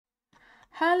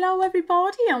Hello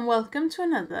everybody and welcome to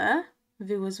another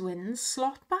Viewers Wins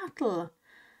slot battle.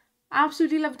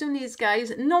 Absolutely love doing these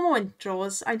guys. No more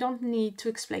intros. I don't need to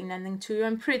explain anything to you.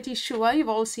 I'm pretty sure you've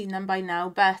all seen them by now,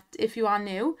 but if you are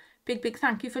new, big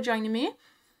thank you for joining me.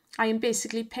 I am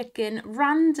basically picking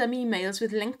random emails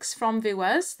with links from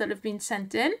viewers that have been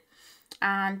sent in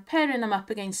and pairing them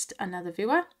up against another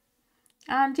viewer.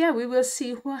 And yeah, we will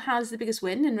see who has the biggest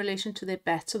win in relation to their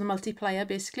bet, so the multiplier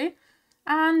basically.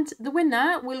 And the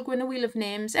winner will win a wheel of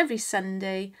names every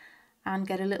Sunday and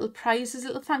get a little prize as a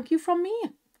little thank you from me.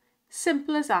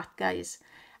 Simple as that, guys.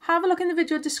 Have a look in the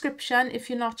video description if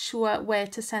you're not sure where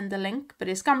to send the link, but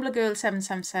it's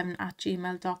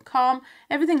gamblergirl777@gmail.com.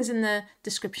 Everything's in the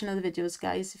description of the videos,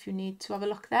 guys, if you need to have a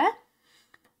look there.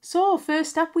 So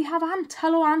first up we have Ant.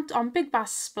 Hello Ant on Big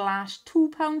Bass Splash,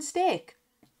 £2 stake.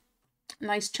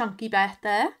 Nice chunky bet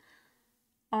there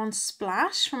on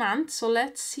Splash from Ant. So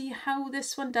let's see how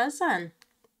this one does then.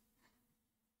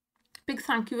 Big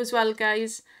thank you as well,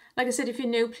 guys. Like I said, if you're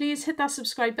new, please hit that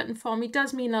subscribe button for me. It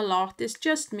does mean a lot. It's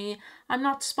just me. I'm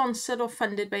not sponsored or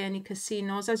funded by any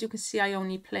casinos. As you can see, I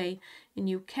only play in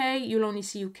UK. You'll only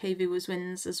see UK Viewers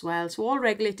Wins as well. So all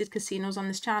regulated casinos on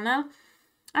this channel.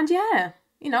 And yeah,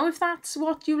 you know, if that's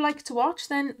what you like to watch,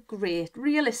 then great.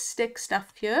 Realistic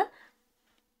stuff here.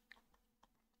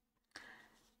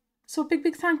 So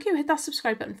big thank you. Hit that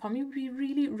subscribe button for me. It would be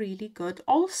really good.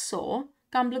 Also,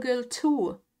 Gambler Girl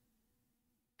 2.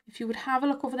 If you would have a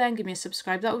look over there and give me a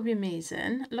subscribe, that would be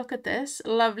amazing. Look at this.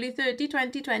 Lovely 30,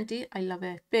 20, 20. I love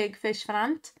it. Big fish for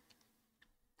Ant.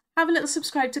 Have a little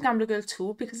subscribe to Gambler Girl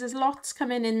 2 because there's lots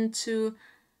coming into...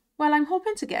 Well, I'm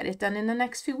hoping to get it done in the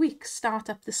next few weeks. Start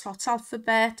up the slots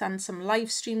alphabet and some live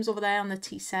streams over there on the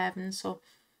T7. So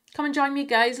come and join me,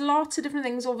 guys. Lots of different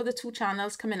things over the two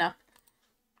channels coming up.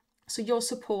 So your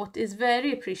support is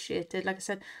very appreciated. Like I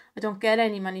said, I don't get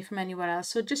any money from anywhere else.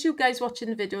 So just you guys watching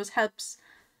the videos helps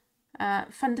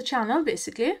fund the channel,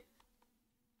 basically.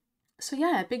 So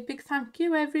yeah, big thank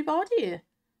you, everybody.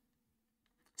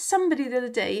 Somebody the other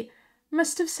day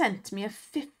must have sent me a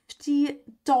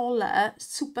 $50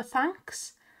 super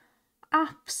thanks.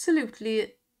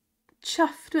 Absolutely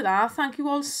chuffed with that. Thank you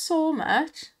all so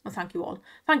much. Well, thank you all.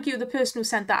 Thank you, the person who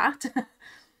sent that.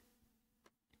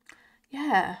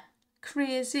 Yeah.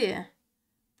 Crazy.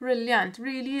 Brilliant.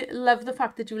 Really love the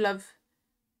fact that you love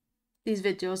these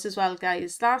videos as well,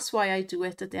 guys. That's why I do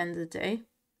it at the end of the day.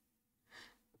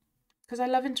 Because I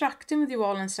love interacting with you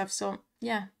all and stuff. So,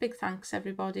 yeah, big thanks,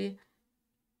 everybody.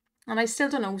 And I still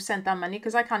don't know who sent that money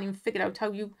because I can't even figure out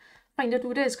how you find out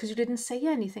who it is because you didn't say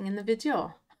anything in the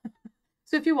video.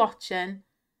 So if you're watching,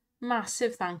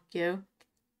 massive thank you.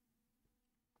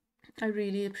 I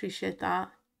really appreciate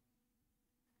that.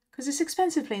 Because it's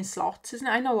expensive playing slots, isn't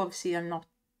it? I know obviously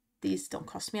these don't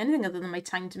cost me anything other than my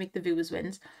time to make the Viewers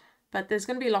Wins. But there's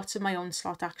going to be lots of my own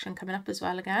slot action coming up as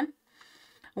well again.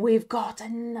 We've got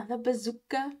another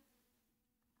bazooka.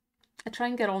 I try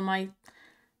and get all my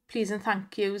please and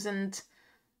thank yous and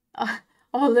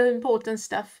all the important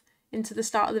stuff into the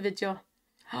start of the video.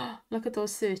 Look at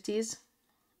those 30s.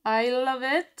 I love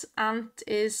it. Ant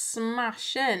is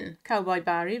smashing. Cowboy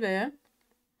Barry there.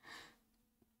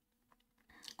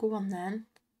 Go on then.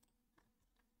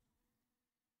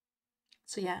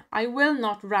 So yeah, I will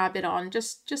not rab it on.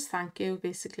 Just thank you,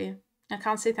 basically. I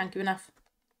can't say thank you enough.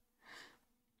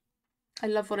 I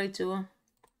love what I do.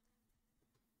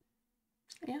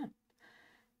 Yeah.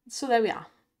 So there we are.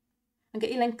 And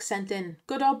get your link sent in.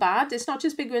 Good or bad. It's not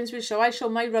just Big Wins we show. I show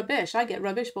my rubbish. I get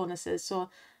rubbish bonuses. So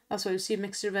that's why you see a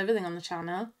mixture of everything on the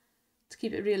channel. To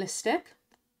keep it realistic.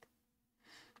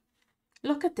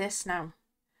 Look at this now.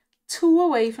 2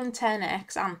 away from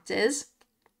 10x, Ant is.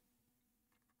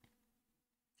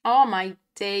 Oh my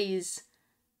days.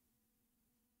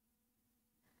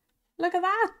 Look at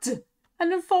that.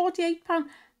 £148.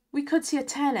 We could see a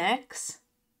 10x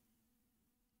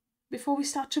before we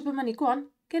start triple money. Go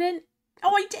on, get in.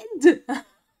 Oh, I did. I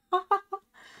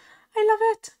love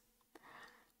it.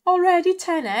 Already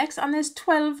 10x and there's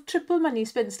 12 triple money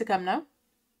spins to come now.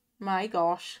 My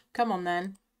gosh. Come on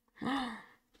then.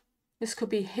 This could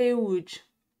be huge.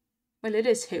 Well, it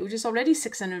is huge. It's already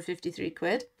 653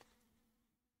 quid.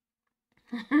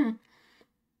 Come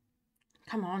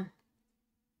on.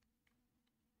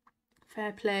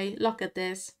 Fair play. Look at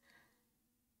this.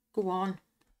 Go on.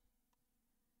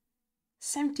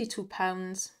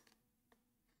 £72.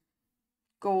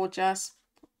 Gorgeous.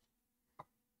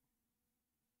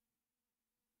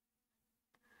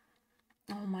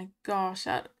 Oh my gosh.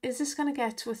 Is this going to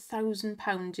get to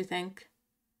 £1,000, do you think?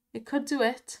 It could do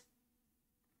it.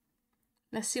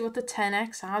 Let's see what the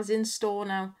 10x has in store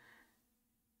now.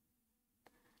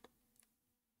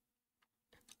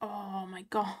 Oh my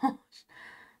gosh.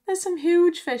 There's some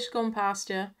huge fish going past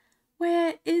here.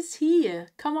 Where is he?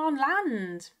 Come on,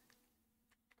 land.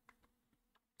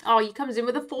 Oh, he comes in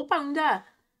with a 4-pounder.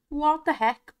 What the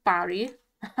heck, Barry?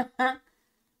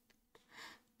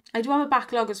 I do have a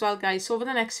backlog as well, guys. So over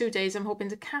the next few days, I'm hoping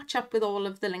to catch up with all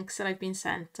of the links that I've been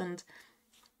sent. And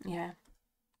yeah,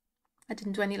 I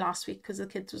didn't do any last week because the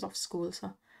kids was off school.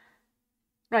 So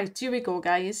right, here we go,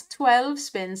 guys. 12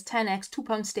 spins, 10x,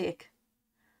 £2 stake.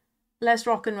 Let's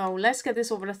rock and roll. Let's get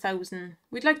this over 1,000.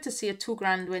 We'd like to see a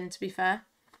 £2 win, to be fair,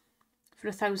 for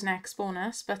 1,000x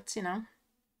bonus. But, you know,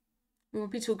 we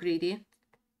won't be too greedy.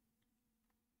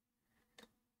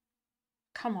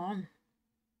 Come on.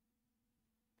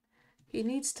 He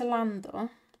needs to land, though.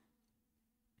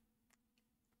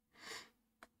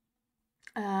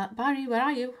 Barry, where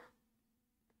are you?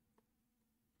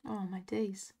 Oh, my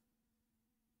days.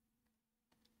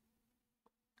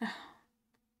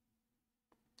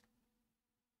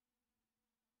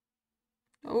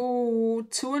 Oh,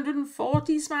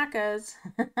 240 smackers.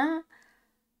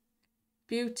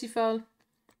 Beautiful.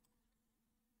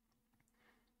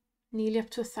 Nearly up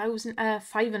to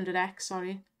 500x,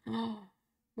 sorry. Oh,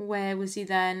 where was he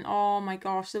then? Oh my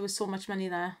gosh, there was so much money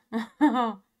there.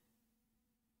 Oh,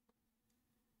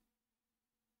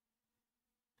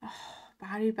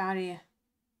 Barry.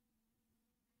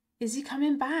 Is he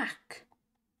coming back?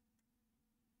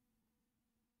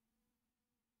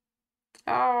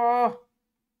 Oh.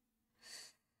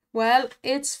 Well,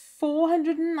 it's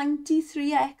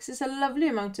 493x. It's a lovely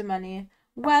amount of money.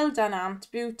 Well done,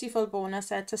 Ant. Beautiful bonus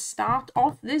there to start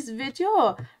off this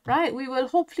video. Right, we will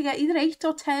hopefully get either 8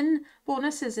 or 10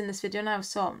 bonuses in this video now.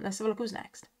 So let's have a look who's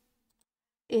next.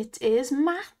 It is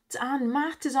Matt, and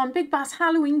Matt is on Big Bass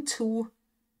Halloween 2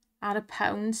 at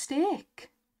 £1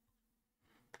 stake.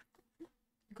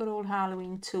 Good old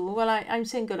Halloween 2. Well, I'm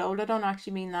saying good old. I don't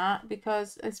actually mean that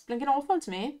because it's blinking awful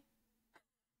to me,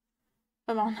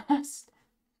 if I'm honest.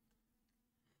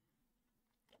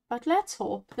 But let's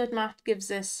hope that Matt gives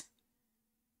this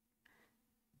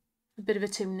a bit of a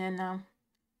tune in now.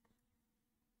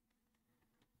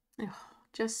 Oh,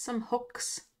 just some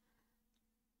hooks.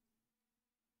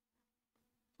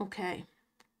 Okay.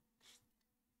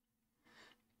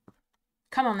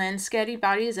 Come on then, Scary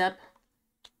Barry is up.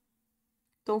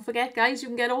 Don't forget, guys, you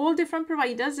can get all different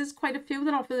providers. There's quite a few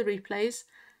that offer the replays.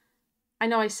 I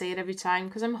know I say it every time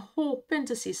because I'm hoping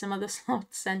to see some other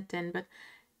slots sent in, but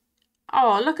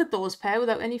oh, look at those pair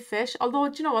without any fish. Although,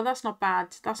 do you know what? That's not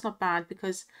bad. That's not bad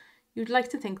because you'd like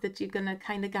to think that you're going to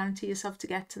kind of guarantee yourself to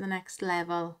get to the next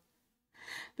level.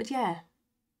 But yeah,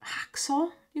 Hacksaw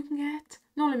you can get.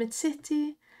 No Limit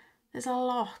City. There's a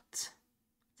lot.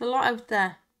 There's a lot out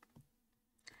there.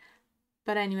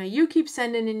 But anyway, you keep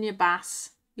sending in your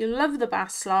bass. You love the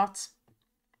bass slots.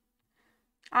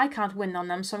 I can't win on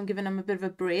them, so I'm giving them a bit of a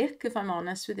break, if I'm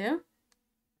honest with you.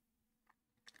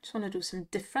 Just want to do some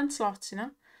different slots, you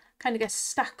know. Kind of get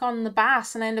stuck on the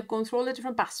bass and I end up going through all the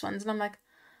different bass ones and I'm like,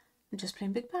 I'm just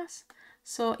playing big bass.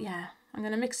 So yeah, I'm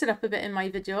going to mix it up a bit in my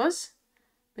videos.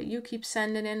 But you keep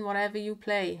sending in whatever you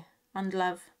play and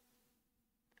love.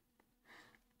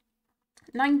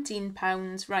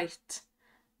 £19, right.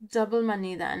 Double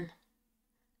money then.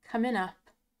 Coming up.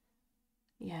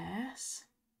 Yes.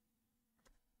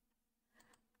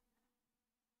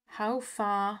 How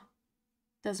far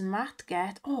does Matt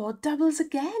get? Oh, doubles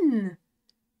again.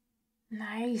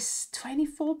 Nice.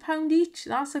 £24 each.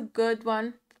 That's a good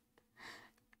one.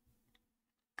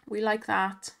 We like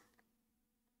that.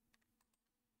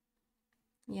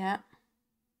 Yeah.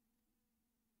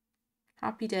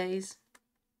 Happy days.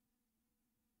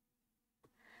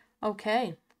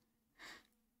 Okay.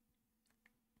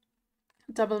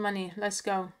 Double money. Let's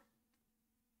go.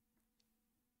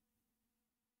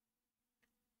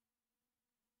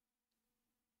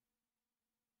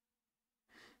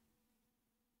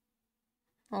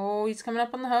 Oh, he's coming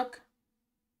up on the hook.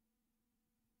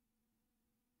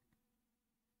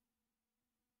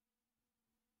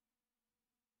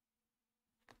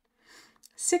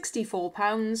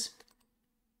 £64.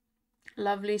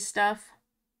 Lovely stuff.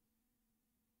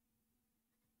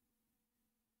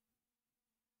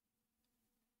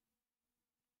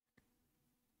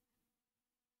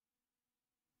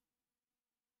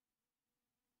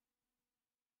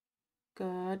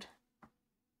 Good.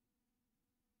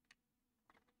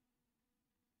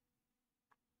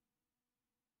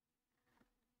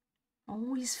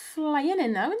 Oh, he's flying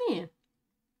in now, isn't he?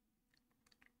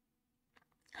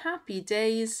 Happy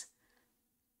days.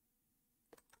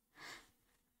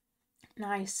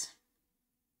 Nice.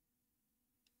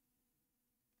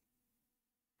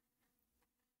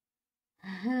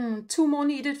 2 more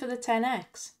needed for the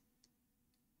 10x.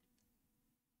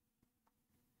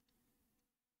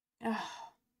 Oh.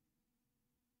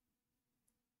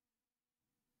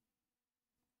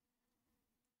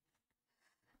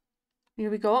 Here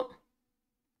we go.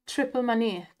 Triple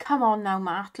money. Come on now,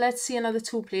 Matt. Let's see another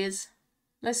 2, please.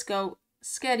 Let's go.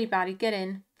 Scary Barry, get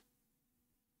in.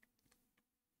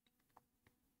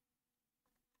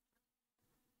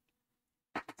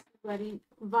 Bloody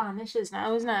vanishes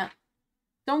now, isn't it?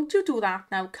 Don't you do that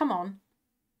now. Come on.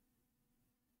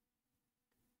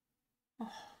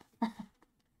 Oh,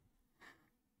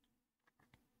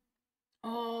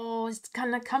 oh, it's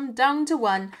gonna come down to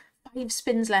 1. 5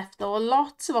 spins left though.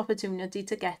 Lots of opportunity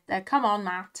to get there. Come on,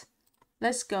 Matt.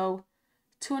 Let's go.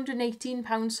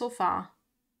 £218 so far.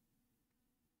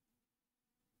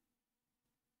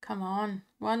 Come on.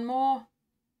 1 more.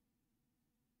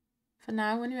 For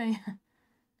now, anyway.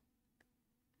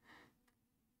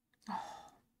 Oh.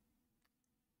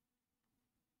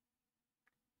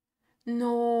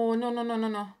 No, no, no, no, no,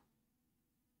 no.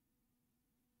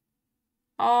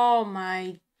 Oh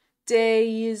my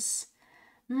days.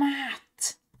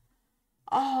 Matt.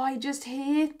 Oh, I just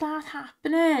hate that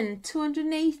happening.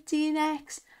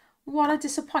 218x. What a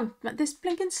disappointment. This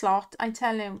blinking slot, I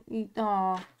tell you.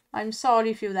 Oh, I'm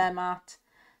sorry for you there, Matt.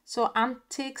 So Ant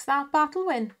takes that battle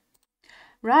win.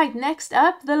 Right, next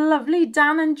up, the lovely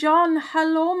Dan and John.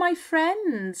 Hello, my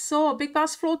friends. So, Big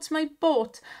Bass floats my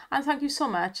boat. And thank you so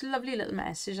much. Lovely little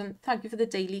message. And thank you for the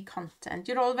daily content.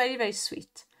 You're all very, very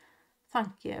sweet.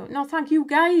 Thank you. No, thank you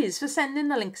guys for sending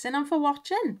the links in and for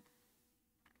watching.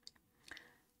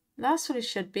 That's what it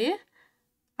should be.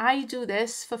 I do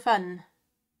this for fun.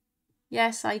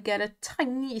 Yes, I get a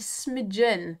tiny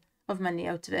smidgen of money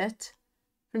out of it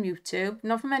from YouTube.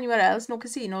 Not from anywhere else, no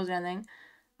casinos or anything.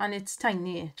 And it's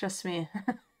tiny, trust me.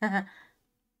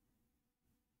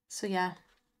 So yeah.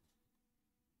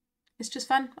 It's just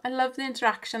fun. I love the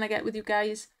interaction I get with you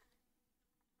guys.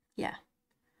 Yeah.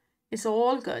 It's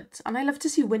all good. And I love to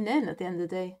see you winning at the end of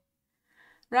the day.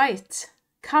 Right.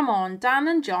 Come on, Dan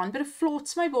and John. But it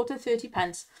floats my boat at 30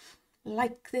 pence.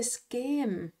 Like this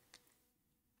game.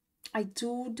 I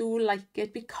do like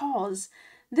it because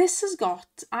this has got,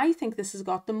 I think this has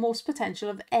got the most potential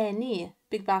of any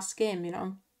Big Bass game, you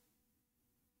know.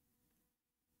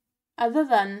 Other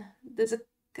than, there's a,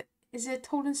 is it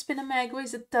Hold and Spin a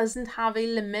Megways that doesn't have a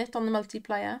limit on the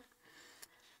multiplier?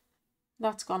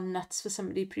 That's gone nuts for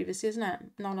somebody previously, isn't it?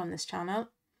 Not on this channel.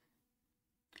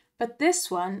 But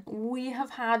this one, we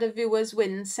have had a viewer's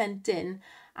win sent in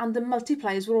and the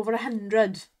multipliers were over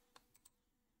 100.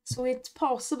 So it's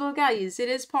possible, guys. It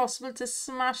is possible to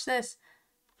smash this.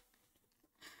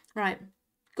 Right.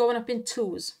 Going up in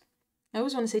 2s. I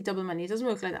always want to say double money. It doesn't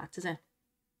work like that, does it?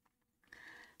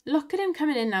 Look at him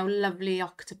coming in now. Lovely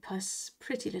octopus.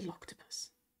 Pretty little octopus.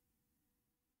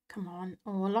 Come on.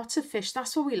 Oh, lots of fish.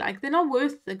 That's what we like. They're not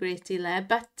worth a great deal there,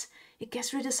 but it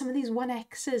gets rid of some of these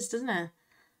 1x's, doesn't it?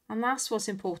 And that's what's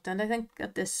important, I think,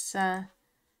 at this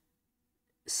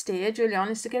stage, early on,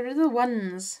 is to get rid of the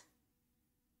 1s.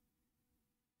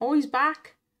 Oh, he's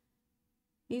back.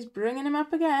 He's bringing him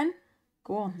up again.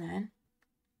 Go on, then.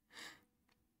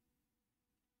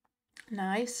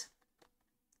 Nice.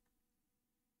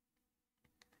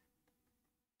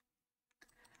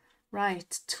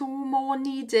 Right, 2 more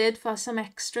needed for some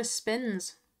extra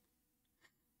spins.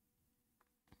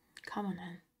 Come on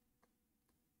then.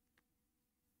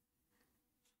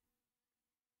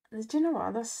 Do you know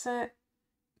what? That's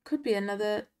could be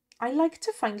another. I like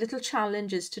to find little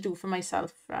challenges to do for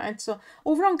myself, right? So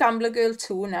over on Gambler Girl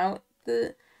 2 now,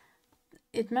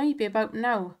 it may be about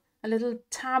now. A little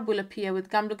tab will appear with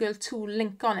Gambler Girl 2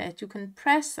 link on it. You can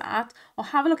press that or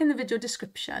have a look in the video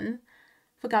description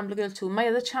for Gambler Girl 2, my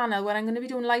other channel where I'm going to be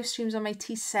doing live streams on my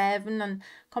T7 and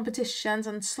competitions,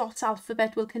 and Slots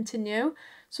Alphabet will continue.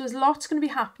 So there's lots going to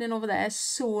be happening over there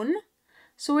soon.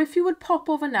 So if you would pop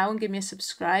over now and give me a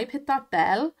subscribe, hit that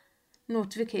bell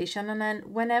notification, and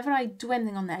then whenever I do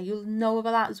anything on there, you'll know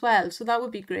about that as well. So that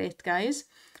would be great, guys.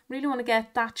 Really want to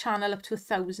get that channel up to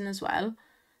 1,000 as well.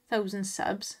 1,000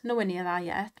 subs. Nowhere near that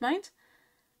yet, mind.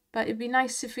 But it'd be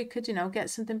nice if we could, you know, get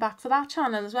something back for that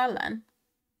channel as well then.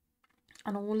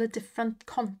 And all the different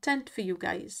content for you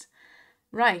guys.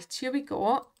 Right, here we go.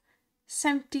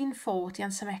 1740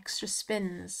 and some extra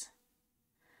spins.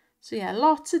 So yeah,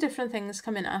 lots of different things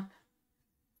coming up.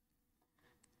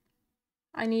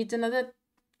 I need another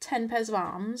 10 pairs of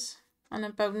arms and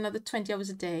about another 20 hours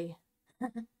a day.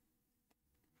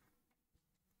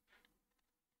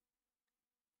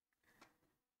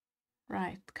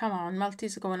 Right, come on,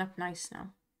 multis are going up nice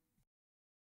now.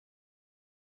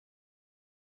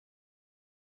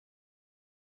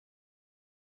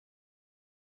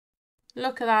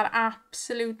 Look at that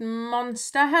absolute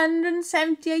monster.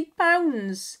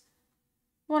 £178.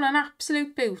 What an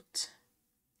absolute boot.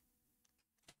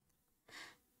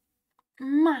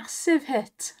 Massive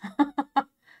hit.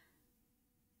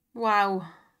 Wow,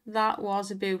 that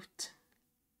was a boot.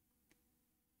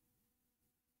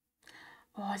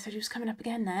 Oh, I thought he was coming up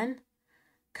again then.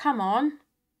 Come on.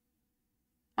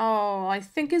 Oh, I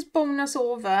think it's bonus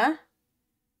over.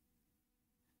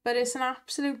 But it's an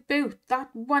absolute boot. That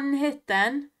one hit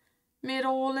then made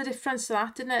all the difference to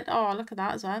that, didn't it? Oh, look at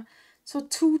that as well. So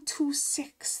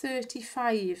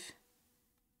 226.35.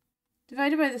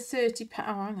 Divided by the 30 pound.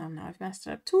 Oh, hang on now, I've messed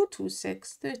it up.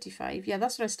 226.35. Yeah,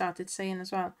 that's what I started saying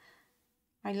as well.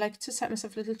 I like to set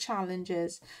myself little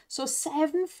challenges. So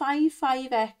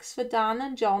 755x for Dan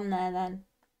and John there then.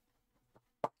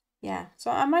 Yeah,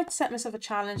 so I might set myself a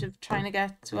challenge of trying to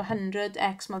get to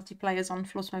 100x multipliers on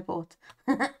Float My Boat.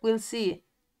 We'll see.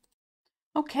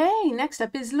 Okay, next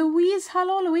up is Louise.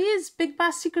 Hello, Louise. Big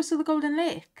Bass Secrets of the Golden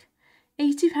Lake.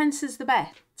 80p is the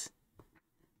bet.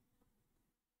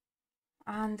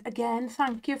 And again,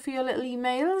 thank you for your little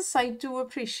emails. I do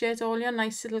appreciate all your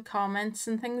nice little comments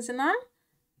and things in them.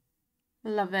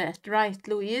 Love it. Right,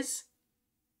 Louise.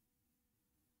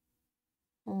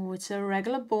 Oh, it's a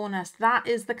regular bonus. That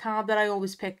is the card that I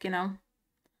always pick, you know.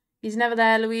 He's never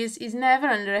there, Louise. He's never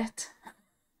under it.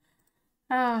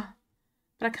 Ah,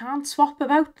 but I can't swap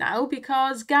about now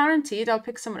because guaranteed I'll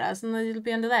pick somewhere else and it'll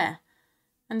be under there.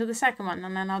 Under the second one,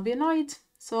 and then I'll be annoyed.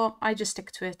 So I just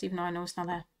stick to it even though I know it's not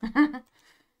there.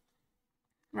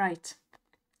 Right.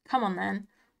 Come on then.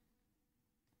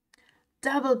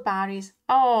 Double Barry's.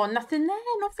 Oh, nothing there.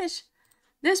 No fish.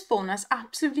 This bonus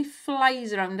absolutely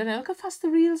flies around, doesn't it? Look how fast the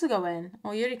reels are going.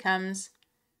 Oh, here he comes.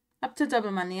 Up to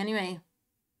double money anyway.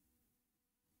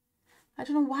 I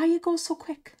don't know why it goes so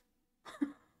quick.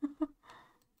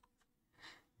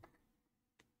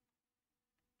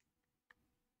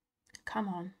 Come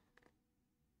on.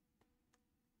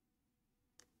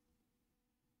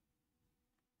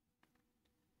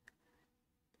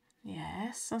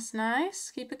 Yes, that's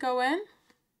nice. Keep it going.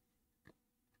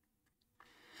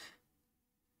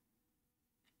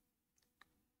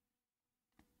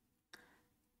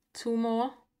 Two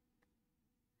more.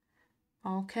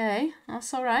 Okay,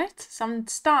 that's all right. So I haven't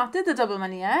started the double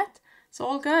money yet. It's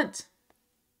all good.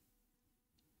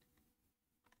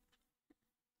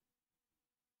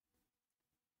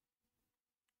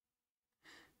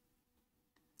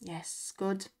 Yes,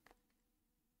 good.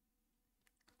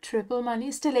 Triple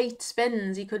money, still 8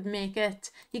 spins. He could make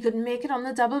it. He could make it on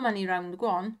the double money round. Go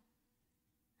on.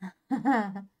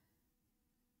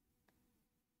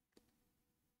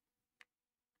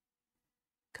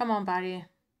 Come on, Barry.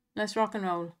 Let's rock and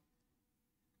roll.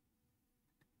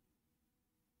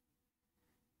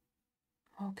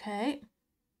 Okay.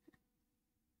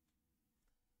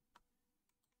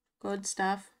 Good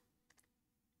stuff.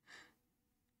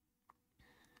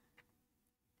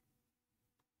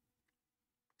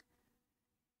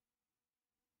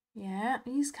 Yeah,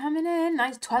 he's coming in.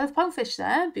 Nice £12 fish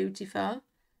there. Beautiful.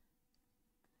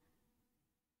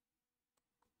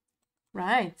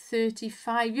 Right,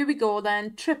 35. Here we go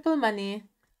then. Triple money.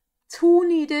 2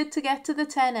 needed to get to the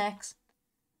 10x.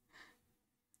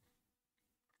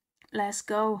 Let's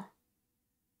go.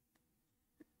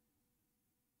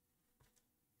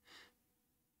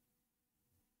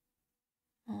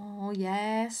 Oh,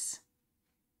 yes.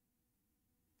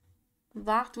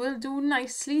 That will do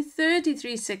nicely.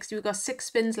 33.60. We've got 6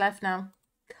 spins left now.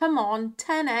 Come on,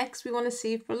 10x. We want to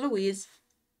see for Louise.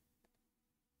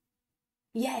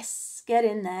 Yes, get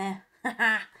in there.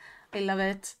 I love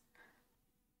it.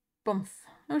 Boomf.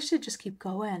 I wish they'd just keep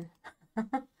going.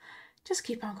 Just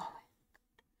keep on going.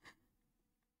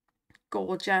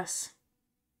 Gorgeous.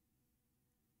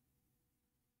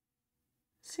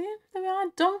 See, there we are.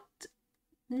 Don't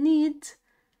need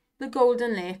the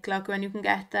Golden Lake, look, when you can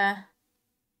get there.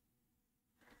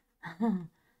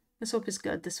 Let's hope it's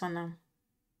good, this one now.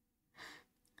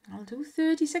 I'll do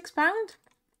 £36.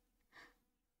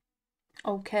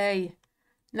 Okay,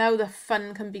 now the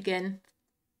fun can begin.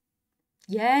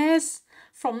 Yes,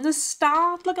 from the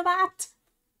start, look at that.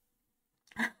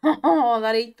 Oh,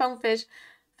 that £8 fish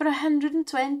for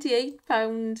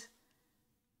 £128.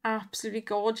 Absolutely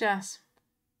gorgeous.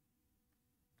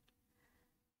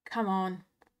 Come on.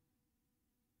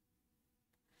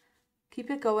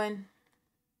 Keep it going.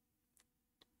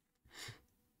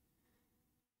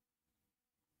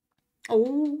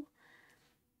 Oh,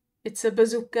 it's a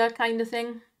bazooka kind of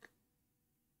thing.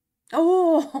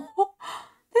 Oh,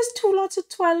 there's 2 lots of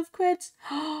 12 quid.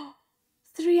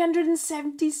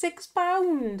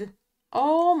 £376.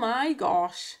 Oh my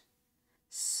gosh.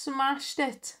 Smashed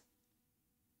it.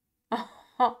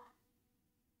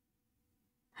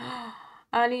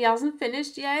 And he hasn't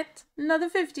finished yet. Another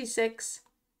 56.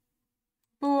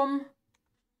 Boom.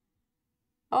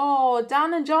 Oh,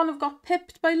 Dan and John have got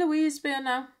pipped by Louise Bear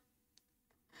now.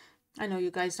 I know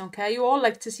you guys don't care. You all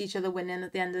like to see each other winning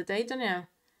at the end of the day, don't you?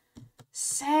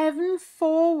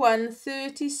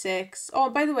 74136. Oh,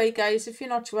 by the way, guys, if you're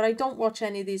not sure, I don't watch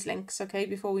any of these links, okay,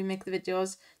 before we make the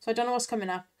videos. So I don't know what's coming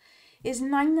up. Is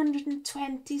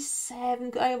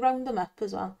 927. I round them up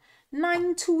as well.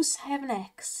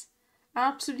 927x.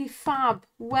 Absolutely fab.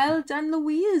 Well done,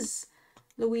 Louise.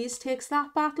 Louise takes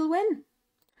that battle win.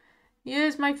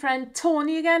 Here's my friend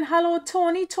Tony again. Hello,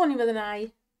 Tony. Tony with an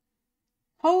I.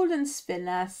 Hold and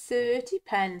spinner, 30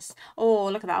 pence. Oh,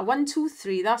 look at that. 1, 2,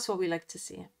 3. That's what we like to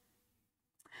see.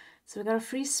 So we've got a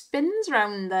free spins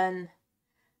round then.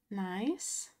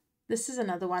 Nice. This is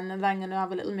another one that I'm going to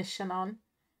have a little mission on.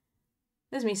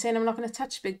 There's me saying I'm not going to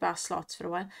touch big bass slots for a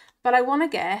while. But I want to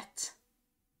get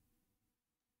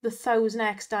the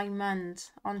 1000x diamond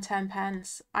on 10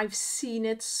 pence. I've seen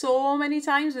it so many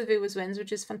times with viewers wins,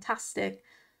 which is fantastic.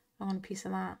 I want a piece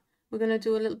of that. We're going to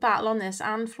do a little battle on this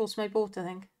and floats my boat, I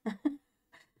think. I'm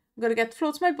going to get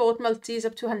floats my boat multis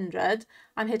up to 100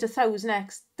 and hit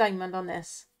 1000x diamond on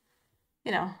this.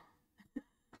 You know,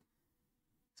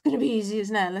 it's going to be easy,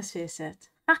 isn't it? Let's face it.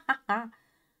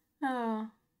 Oh,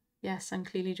 yes, I'm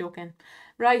clearly joking.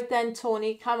 Right then,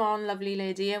 Tony, come on, lovely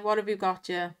lady. What have you got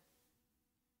here?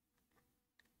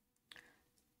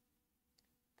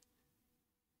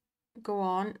 Go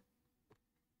on.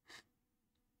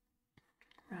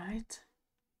 Right.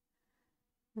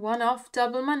 One off,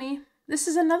 double money. This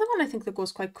is another one I think that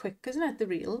goes quite quick, isn't it? The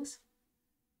reels.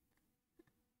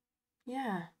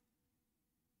 Yeah.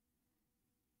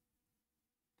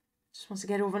 Just wants to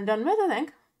get over and done with, I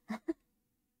think.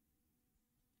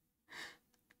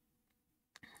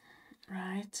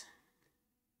 Right.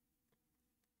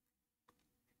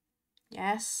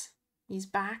 Yes, he's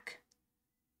back.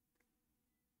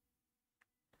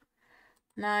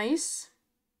 Nice.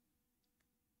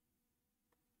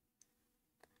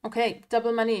 Okay,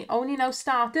 double money. Only now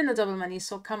starting the double money,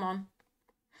 so come on.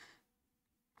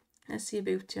 Let's see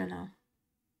about you now.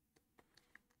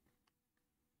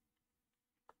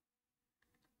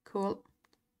 Cool.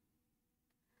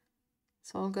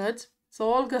 It's all good. It's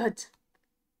all good.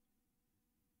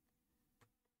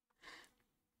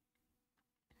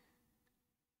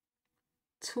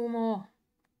 Two more.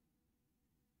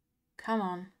 Come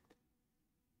on.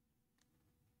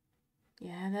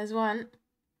 Yeah, there's one.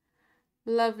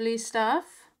 Lovely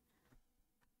stuff.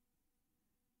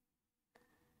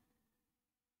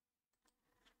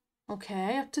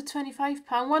 Okay, up to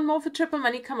 £25. One more for triple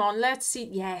money. Come on, let's see.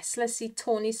 Yes, let's see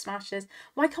Tony smashes.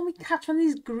 Why can't we catch one of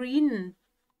these green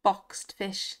boxed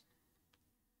fish?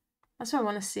 That's what I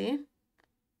want to see.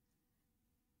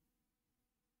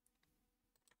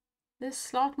 This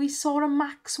slot, we saw a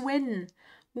max win.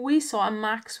 We saw a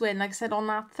max win, like I said, on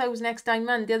that 1000x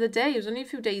diamond the other day. It was only a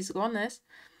few days ago on this.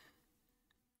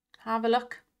 Have a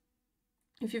look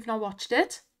if you've not watched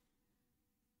it.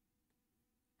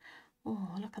 Oh,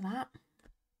 look at that.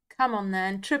 Come on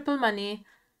then, triple money.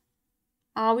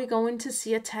 Are we going to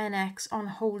see a 10x on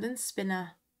hold and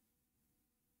spinner?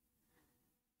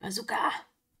 Bazooka.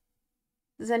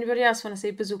 Does anybody else want to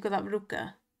say bazooka that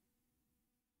bazooka?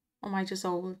 Or am I just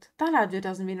old? That advert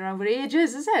hasn't been around for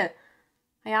ages, is it?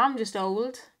 I am just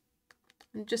old.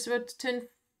 I'm just about to turn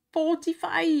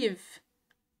 45.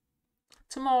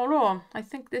 Tomorrow. I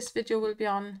think this video will be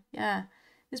on. Yeah.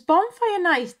 It's bonfire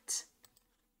night.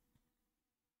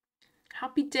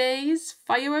 Happy days.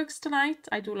 Fireworks tonight.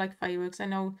 I do like fireworks. I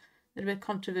know they're a bit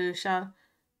controversial.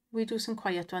 We do some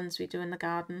quiet ones we do in the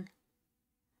garden.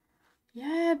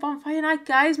 Yeah, bonfire night,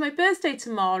 guys. My birthday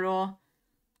tomorrow.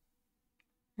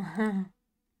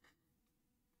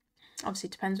 Obviously,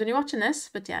 it depends when you're watching this,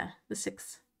 but yeah, the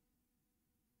 6th.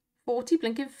 40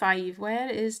 blinking 5. Where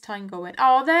is time going?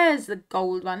 Oh, there's the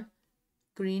gold one.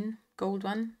 Green, gold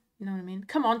one. You know what I mean?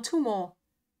 Come on, 2 more.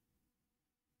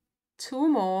 2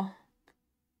 more.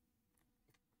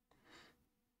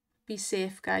 Be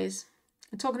safe, guys.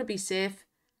 I'm talking to be safe.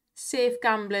 Safe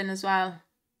gambling as well.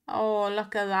 Oh,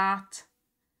 look at that.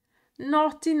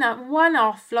 Not enough. One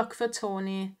off. Look for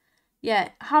Tony. Yeah,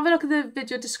 have a look at the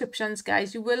video descriptions,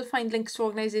 guys. You will find links to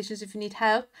organisations if you need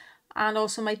help. And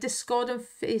also my Discord and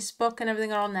Facebook and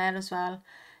everything are on there as well.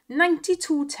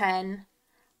 92.10.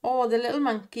 Oh, the little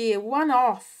monkey. One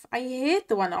off. I hate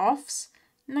the one offs.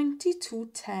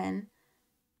 92.10.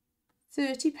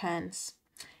 30 pence.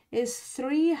 Is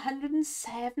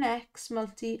 307x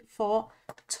multi for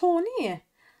Tony.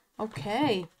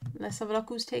 Okay, let's have a look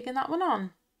who's taking that one on.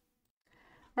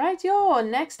 Right, yo,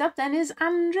 next up then is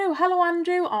Andrew. Hello,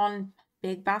 Andrew, on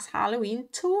Big Bass Halloween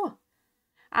 2.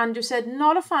 Andrew said,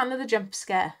 not a fan of the jump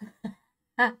scare.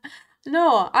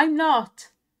 No, I'm not.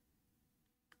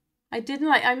 I didn't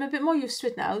like, I'm a bit more used to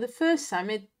it now. The first time,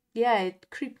 it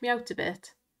creeped me out a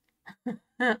bit.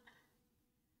 Yeah,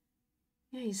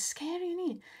 he's scary, isn't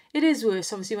he? It is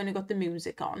worse, obviously, when you got the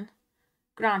music on.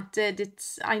 Granted,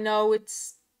 I know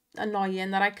it's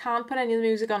annoying that I can't put any of the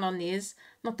music on these,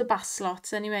 not the bass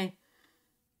slots anyway.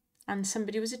 And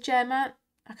somebody, was it Gemma?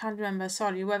 I can't remember,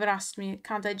 sorry, whoever asked me,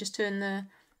 can't I just turn the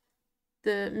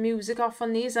music off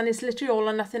on these? And it's literally all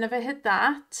or nothing. If I hit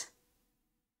that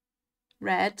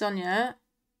red on you,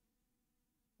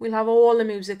 we'll have all the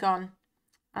music on,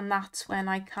 and that's when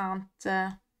I can't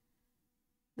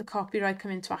the copyright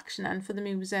come into action then for the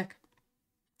music.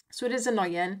 So it is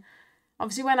annoying.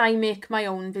 Obviously, when I make my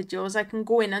own videos, I can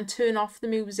go in and turn off the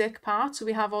music part, so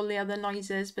we have all the other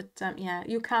noises, but yeah,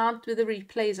 you can't with the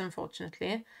replays,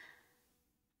 unfortunately.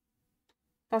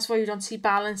 That's why you don't see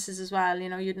balances as well. You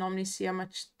know, you'd normally see how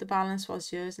much the balance was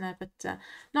here, isn't it? But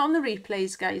not on the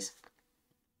replays, guys.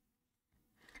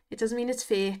 It doesn't mean it's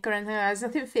fake or anything. There's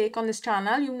nothing fake on this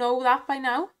channel. You know that by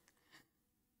now.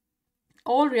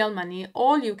 All real money,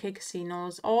 all UK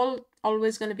casinos, all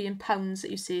always going to be in pounds that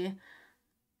you see.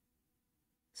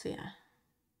 So yeah,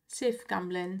 safe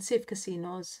gambling, safe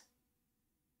casinos.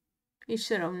 Each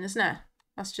their own, isn't it?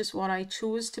 That's just what I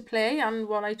choose to play and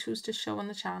what I choose to show on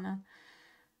the channel.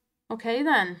 Okay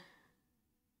then.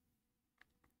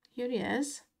 Here he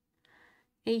is.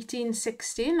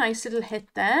 1860, nice little hit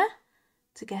there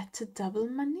to get to double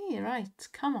money. Right,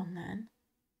 come on then.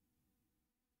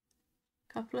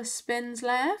 Couple of spins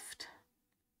left.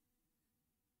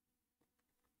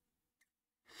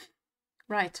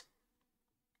 Right.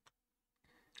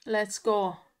 Let's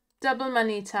go. Double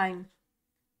money time.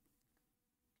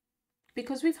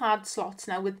 Because we've had slots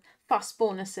now with fast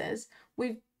bonuses,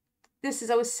 this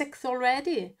is our 6th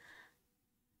already.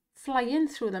 Flying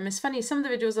through them. It's funny, some of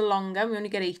the videos are longer, we only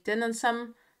get 8 in, and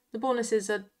some, the bonuses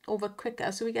are over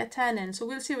quicker, so we get 10 in. So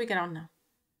we'll see how we get on now.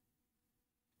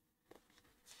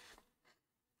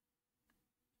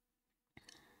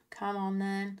 Come on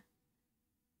then.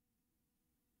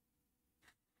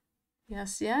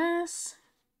 Yes, yes.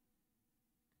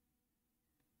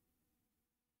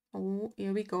 Oh,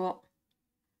 here we go.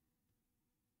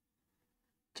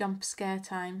 Jump scare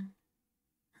time.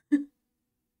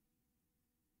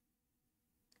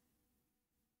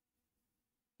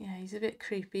 Yeah, he's a bit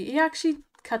creepy. He actually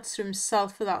cuts through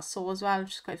himself with that saw as well,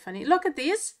 which is quite funny. Look at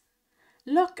these.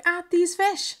 Look at these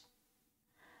fish.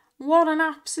 What an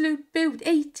absolute beaut.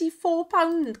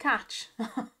 £84 catch.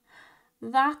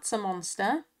 That's a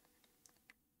monster.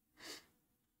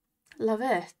 Love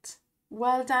it.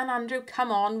 Well done, Andrew.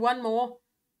 Come on, one more.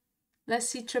 Let's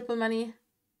see triple money.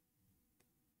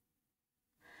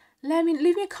 Leave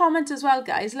me a comment as well,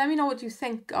 guys. Let me know what you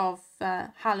think of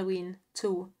Halloween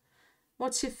 2.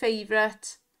 What's your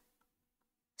favourite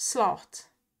slot?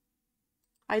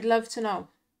 I'd love to know.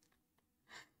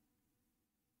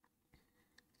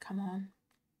 Come on.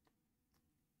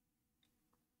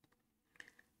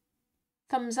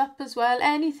 Thumbs up as well.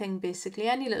 Anything, basically.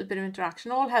 Any little bit of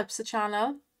interaction. All helps the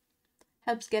channel.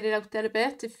 Helps get it out there a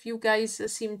bit. If you guys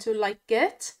seem to like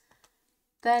it,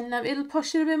 then it'll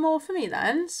push it a bit more for me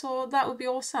then. So that would be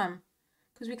awesome.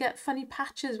 Because we get funny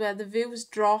patches where the views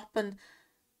drop and,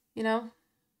 you know,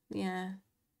 yeah.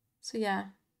 So yeah,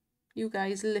 you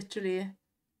guys literally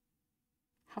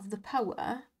have the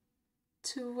power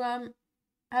to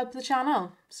help the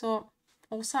channel. So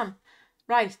awesome.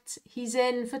 Right, he's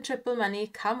in for triple money.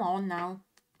 Come on now.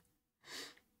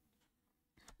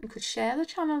 You could share the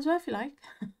channel as well if you like.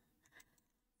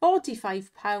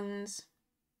 £45.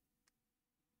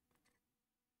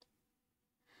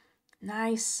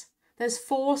 Nice. There's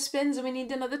 4 spins and we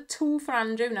need another 2 for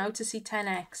Andrew now to see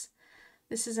 10x.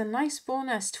 This is a nice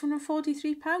bonus.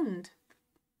 £243.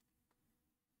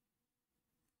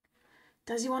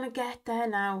 Does he want to get there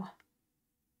now?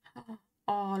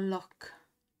 Oh, look.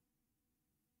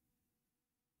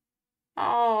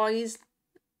 Oh, he's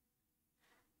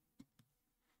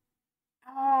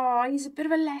a bit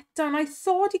of a letdown. I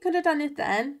thought he could have done it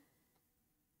then.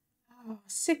 Oh,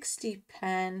 60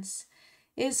 pence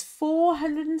is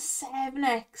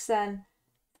 407x then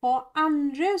for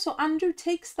Andrew. So Andrew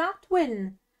takes that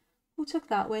win. Who took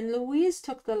that win? Louise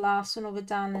took the last one over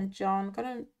Dan and John.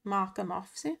 Gotta mark them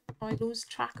off, see? I lose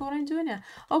track of what I'm doing here.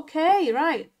 Okay,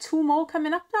 right. 2 more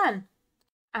coming up then.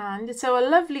 And it's our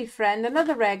lovely friend,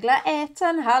 another regular,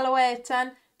 Ayrton. Hello,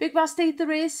 Ayrton. Big Bass stayed the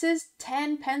races.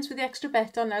 10 pence with the extra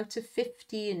bet on now to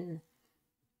 15.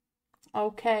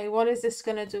 Okay, what is this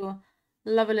going to do?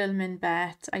 Love a little min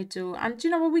bet. I do. And do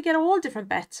you know what? We get all different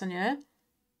bets on here.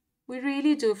 We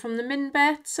really do. From the min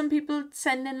bet, some people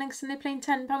send in links and they're playing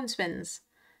 £10 spins.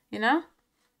 You know?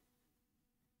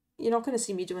 You're not going to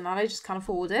see me doing that. I just can't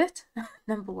afford it.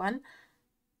 Number one.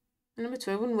 And number two,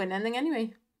 I wouldn't win anything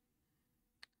anyway.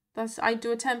 I'd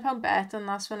do a £10 bet and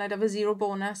that's when I'd have a 0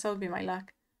 bonus. That would be my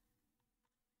luck.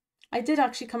 I did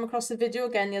actually come across the video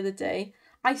again the other day.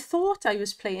 I thought I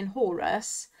was playing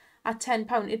Horus at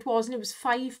 £10. It wasn't. It was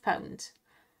 £5.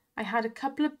 I had a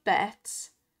couple of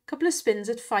bets, a couple of spins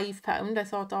at £5. I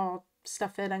thought, oh,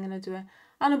 stuff it, I'm going to do it.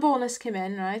 And a bonus came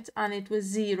in, right? And it was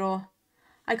 0.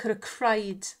 I could have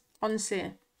cried,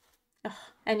 honestly. Ugh.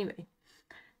 Anyway.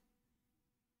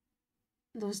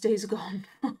 Those days are gone.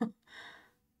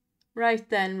 Right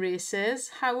then, races.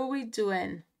 How are we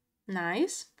doing?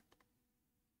 Nice.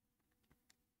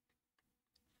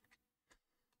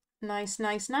 Nice,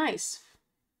 nice, nice.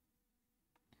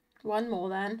 One more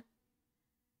then.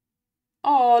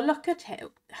 Oh, look at him.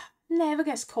 Never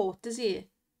gets caught, does he?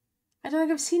 I don't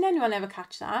think I've seen anyone ever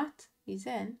catch that. He's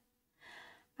in.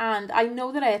 And I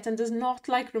know that Ayrton does not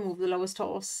like remove the lowest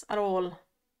horse at all.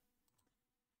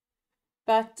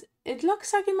 But it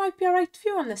looks like it might be a right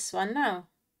view on this one now.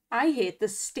 I hate the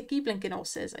sticky blinking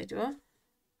horses, I do.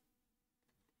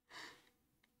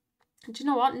 Do you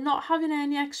know what? Not having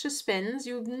any extra spins,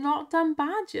 you've not done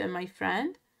bad here, my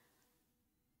friend.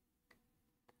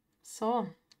 So,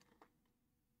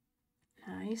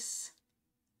 nice.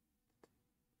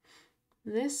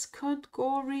 This could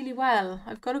go really well.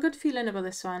 I've got a good feeling about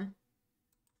this one.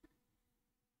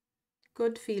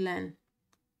 Good feeling.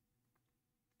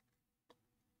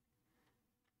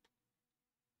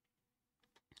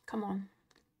 Come on.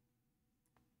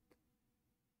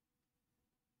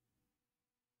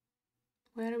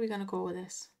 Where are we going to go with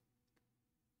this?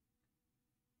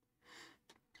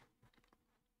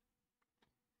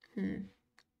 Come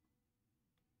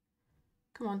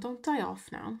on, don't die off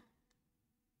now.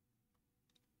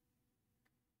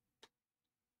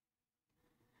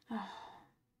 Oh.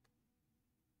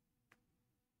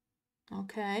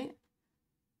 Okay.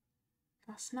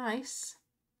 That's nice.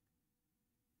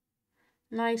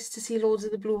 Nice to see loads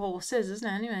of the blue horses, isn't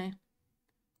it, anyway?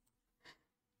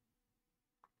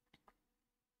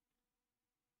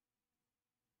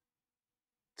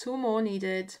 Two more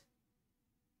needed.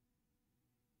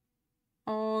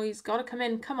 Oh, he's got to come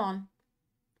in. Come on.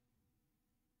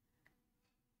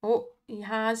 Oh, he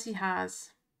has. He has.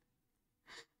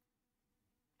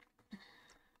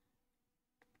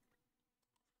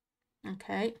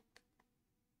 Okay.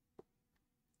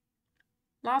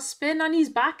 Last spin and he's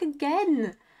back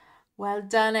again. Well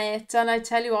done, Ayrton. I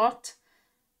tell you what.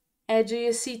 Edge of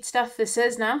your seat stuff this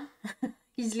is now.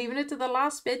 He's leaving it to the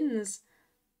last spins.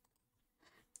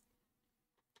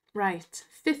 Right.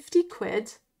 50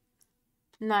 quid.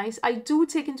 Nice. I do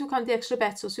take into account the extra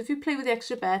bet. So if you play with the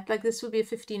extra bet, like this will be a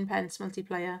 15 pence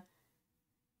multiplier.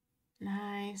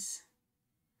 Nice.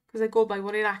 Because I go by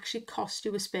what it actually cost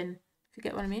you a spin. If you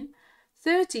get what I mean.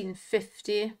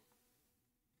 13.50.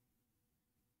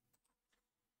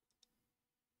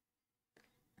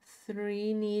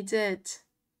 3 needed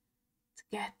to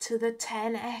get to the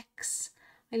 10x.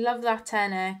 I love that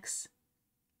 10x.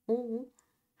 Oh,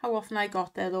 how often I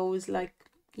got there though was like,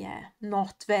 yeah,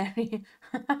 not very.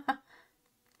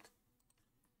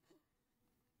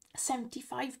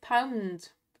 £75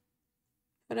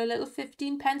 for a little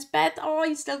 15 pence bet. Oh,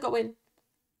 he's still going.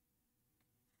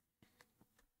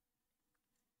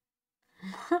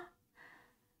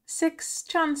 Six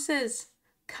chances.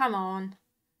 Come on.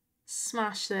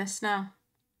 Smash this now.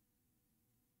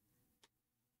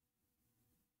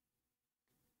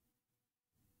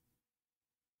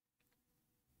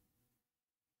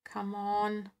 Come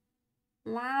on.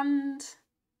 Land.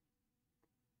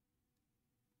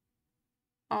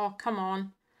 Oh, come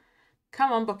on.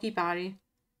 Come on, Bucky Barry.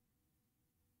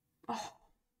 Oh.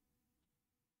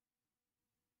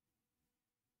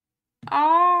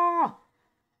 Oh.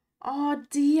 Oh,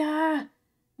 dear.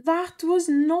 That was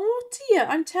naughty.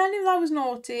 I'm telling you, that was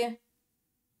naughty.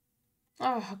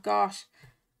 Oh, gosh.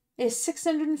 It's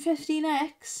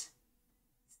 615x.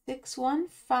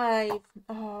 615.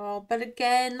 Oh, but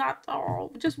again, that,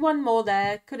 oh, just one more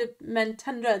there. Could have meant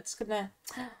hundreds, couldn't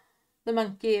it? The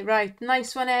monkey. Right,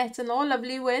 nice one, Ayrton. Oh,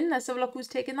 lovely win. Let's have a look who's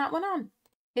taking that one on.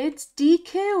 It's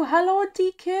DQ. Hello,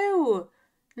 DQ.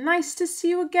 Nice to see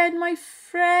you again, my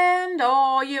friend.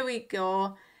 Oh, here we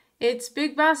go. It's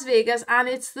Big Bass Vegas, and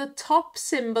it's the top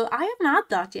symbol. I haven't had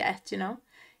that yet, you know.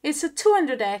 It's a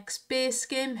 200x base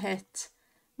game hit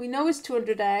We know it's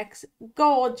 200x.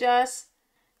 Gorgeous.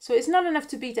 So it's not enough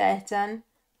to beat Ayrton,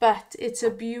 but it's a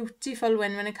beautiful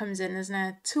win when it comes in, isn't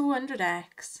it?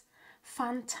 200x.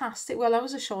 Fantastic. Well, that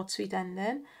was a short, sweet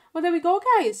ending. Well, there we go,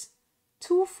 guys.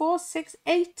 2, 4, 6,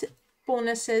 8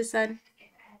 bonuses then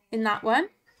in that one,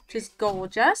 which is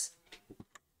gorgeous.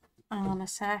 Hang on a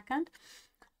second.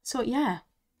 So yeah,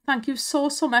 thank you so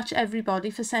much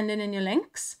everybody for sending in your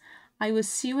links. I will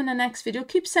see you in the next video.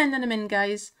 Keep sending them in,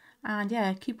 guys, and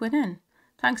yeah, keep winning.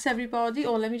 Thanks everybody.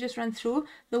 Oh, let me just run through.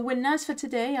 The winners for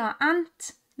today are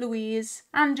Aunt Louise,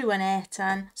 Andrew and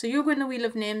Ayrton. So you're going to Wheel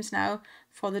of Names now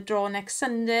for the draw next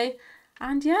Sunday.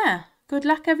 And yeah, good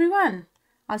luck everyone.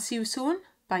 I'll see you soon.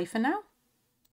 Bye for now.